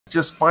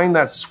just find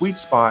that sweet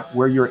spot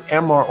where your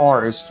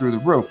MRR is through the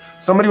roof.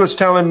 Somebody was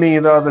telling me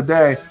the other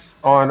day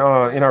on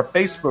in our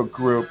Facebook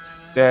group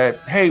that,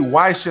 hey,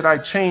 why should I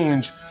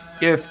change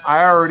if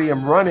I already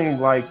am running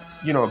like,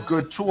 you know, a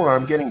good tool?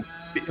 I'm getting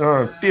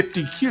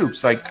 50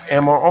 cubes, like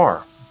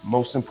MRR.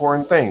 Most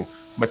important thing,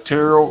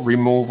 material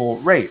removal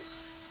rate.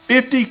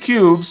 50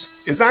 cubes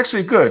is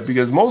actually good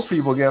because most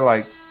people get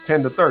like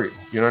 10 to 30.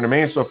 You know what I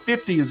mean? So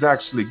 50 is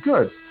actually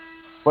good.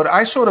 But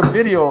I showed a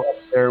video up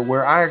there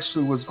where I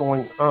actually was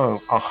going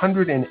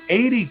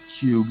 180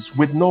 cubes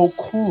with no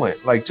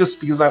coolant, like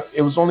just because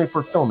it was only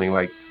for filming.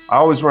 Like I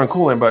always run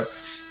coolant, but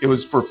it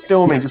was for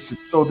filming just to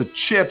show the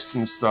chips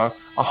and stuff.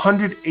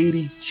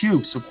 180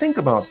 cubes. So think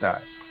about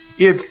that.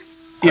 If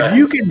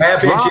you can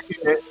drop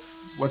it,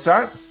 what's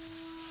that?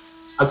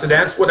 I said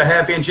that's with a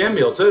half-inch end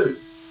mill too.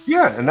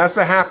 Yeah, and that's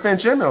a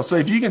half-inch end mill. So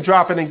if you can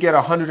drop it and get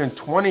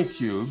 120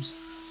 cubes,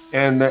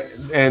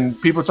 and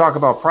people talk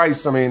about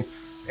price, I mean,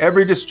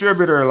 every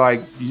distributor,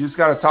 like you just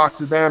got to talk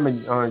to them,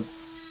 and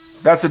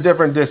that's a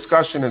different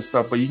discussion and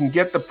stuff. But you can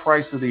get the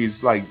price of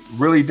these like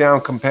really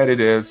down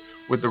competitive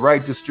with the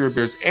right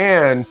distributors,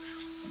 and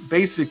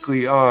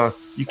basically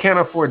you can't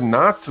afford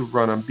not to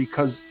run them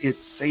because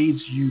it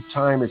saves you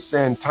time. It's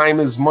saying time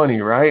is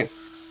money, right?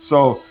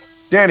 So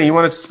Danny, you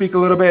want to speak a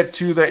little bit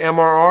to the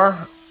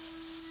MRR?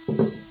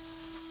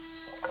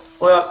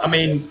 Well, I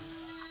mean,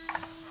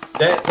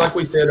 that, like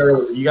we said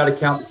earlier, you got to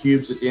count the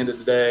cubes at the end of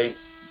the day.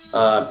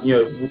 You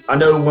know, I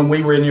know when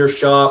we were in your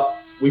shop,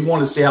 we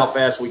wanted to see how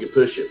fast we could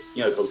push it,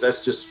 you know, because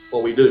that's just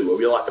what we do.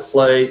 We like to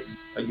play.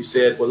 Like you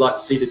said, we like to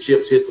see the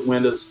chips hit the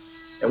windows.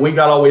 And we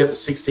got all the way up to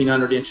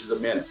 1,600 inches a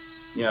minute,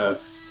 you know.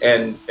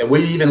 And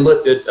we even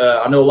looked at,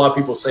 I know a lot of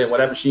people saying, well,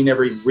 that machine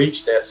never even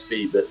reached that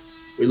speed. But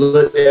we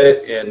looked at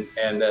it,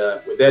 and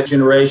with that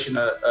generation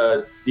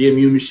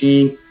DMU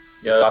machine,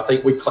 you know, I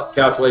think we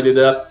calculated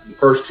up the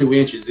first 2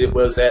 inches, it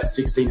was at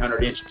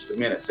 1,600 inches a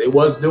minute. So it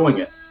was doing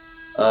it.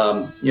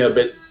 You know,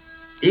 but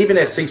even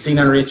at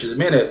 1,600 inches a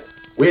minute,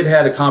 we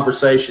had a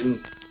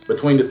conversation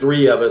between the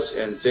three of us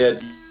and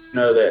said, you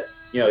know, that,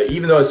 you know,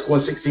 even though it's going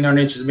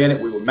 1,600 inches a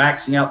minute, we were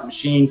maxing out the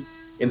machine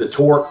in the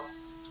torque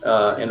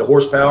and the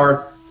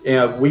horsepower.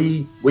 And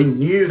we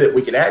knew that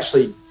we could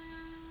actually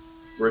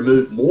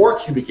remove more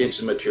cubic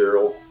inches of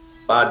material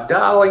by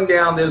dialing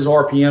down those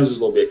RPMs a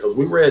little bit, because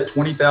we were at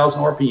 20,000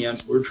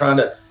 RPMs. We were trying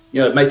to,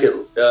 you know, make it,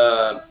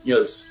 you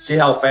know, see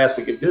how fast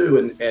we could do.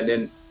 And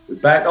then we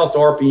backed off the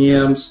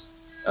RPMs,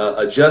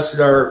 adjusted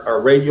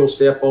our radial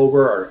step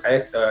over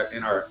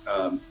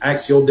our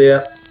axial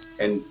depth,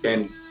 and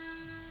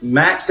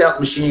maxed out the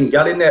machine,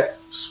 got in that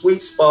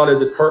sweet spot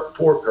of the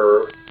torque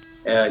curve.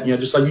 And, you know,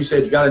 just like you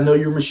said, you got to know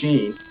your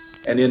machine.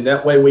 And then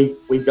that way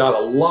we got a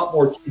lot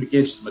more cubic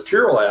inches of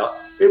material out.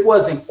 It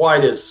wasn't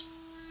quite as,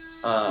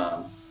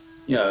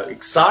 you know,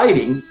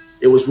 exciting.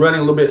 It was running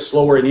a little bit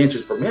slower in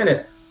inches per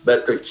minute,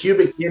 but the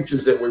cubic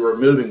inches that we were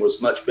moving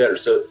was much better.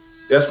 So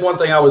that's one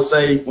thing I would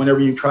say whenever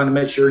you're trying to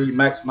make sure you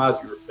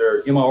maximize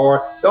your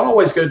MRR. Don't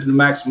always go to the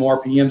maximum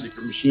RPMs if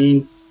your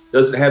machine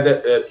doesn't have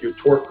that, if your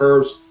torque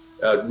curves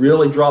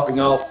really dropping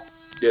off.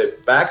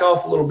 Back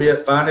off a little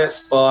bit, find that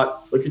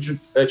spot, look at your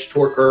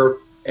torque curve,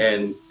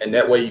 and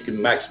that way you can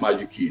maximize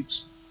your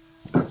cubes.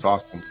 That's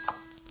awesome.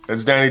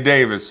 That's Danny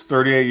Davis,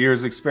 38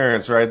 years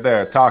experience right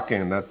there,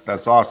 talking.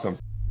 That's awesome.